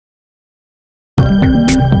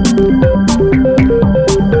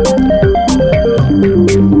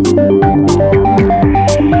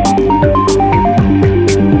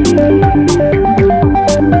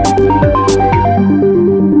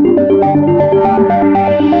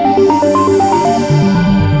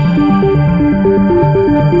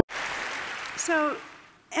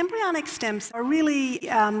stem cells are really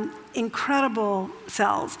incredible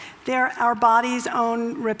cells. They're our body's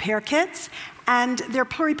own repair kits, and they're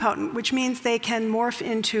pluripotent, which means they can morph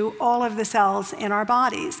into all of the cells in our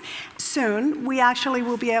bodies. Soon, we actually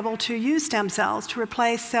will be able to use stem cells to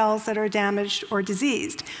replace cells that are damaged or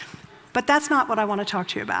diseased. But that's not what I want to talk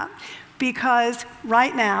to you about, because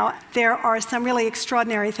right now, there are some really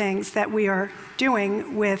extraordinary things that we are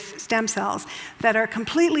doing with stem cells that are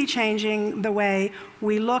completely changing the way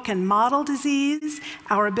we look and model disease,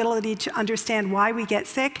 our ability to understand why we get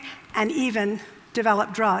sick, and even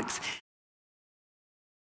develop drugs.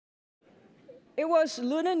 It was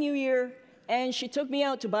Lunar New Year, and she took me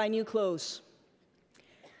out to buy new clothes.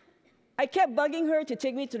 I kept bugging her to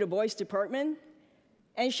take me to the boys' department,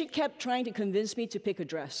 and she kept trying to convince me to pick a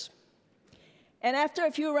dress. And after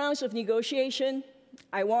a few rounds of negotiation,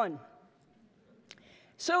 I won.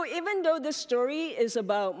 So even though this story is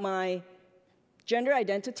about my gender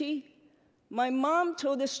identity, my mom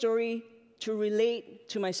told this story to relate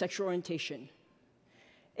to my sexual orientation.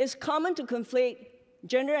 It's common to conflate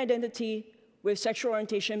gender identity with sexual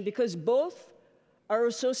orientation because both are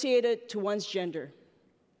associated to one's gender.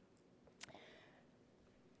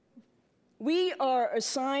 We are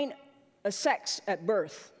assigned a sex at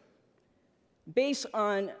birth based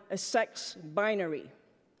on a sex binary,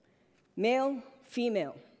 male,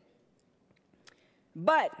 female.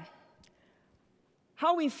 But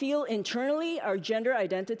how we feel internally, our gender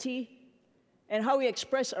identity, and how we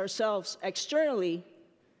express ourselves externally,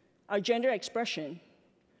 our gender expression,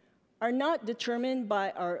 are not determined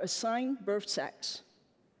by our assigned birth sex.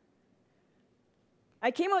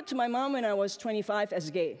 I came out to my mom when I was 25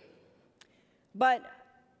 as gay, but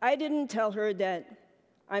I didn't tell her that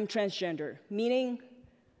I'm transgender, meaning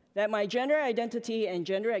that my gender identity and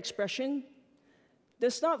gender expression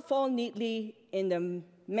does not fall neatly in the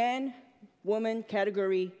man-woman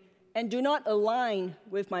category and do not align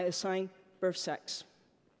with my assigned birth sex.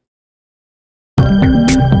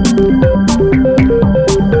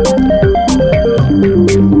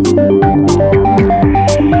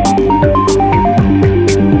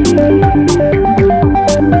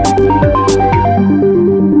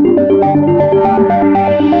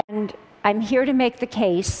 And I'm here to make the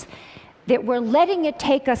case that we're letting it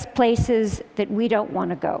take us places that we don't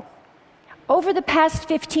want to go. Over the past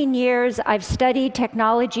 15 years, I've studied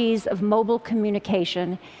technologies of mobile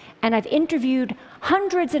communication, and I've interviewed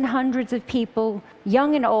hundreds and hundreds of people,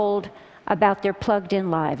 young and old, about their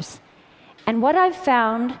plugged-in lives. And what I've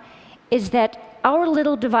found is that our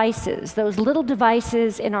little devices, those little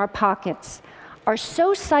devices in our pockets, are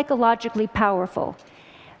so psychologically powerful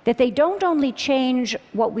that they don't only change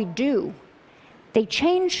what we do, they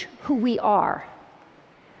change who we are.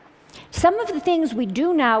 Some of the things we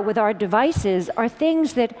do now with our devices are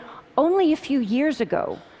things that only a few years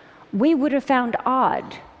ago we would have found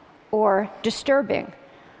odd or disturbing,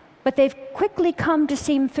 but they've quickly come to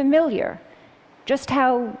seem familiar, just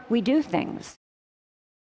how we do things.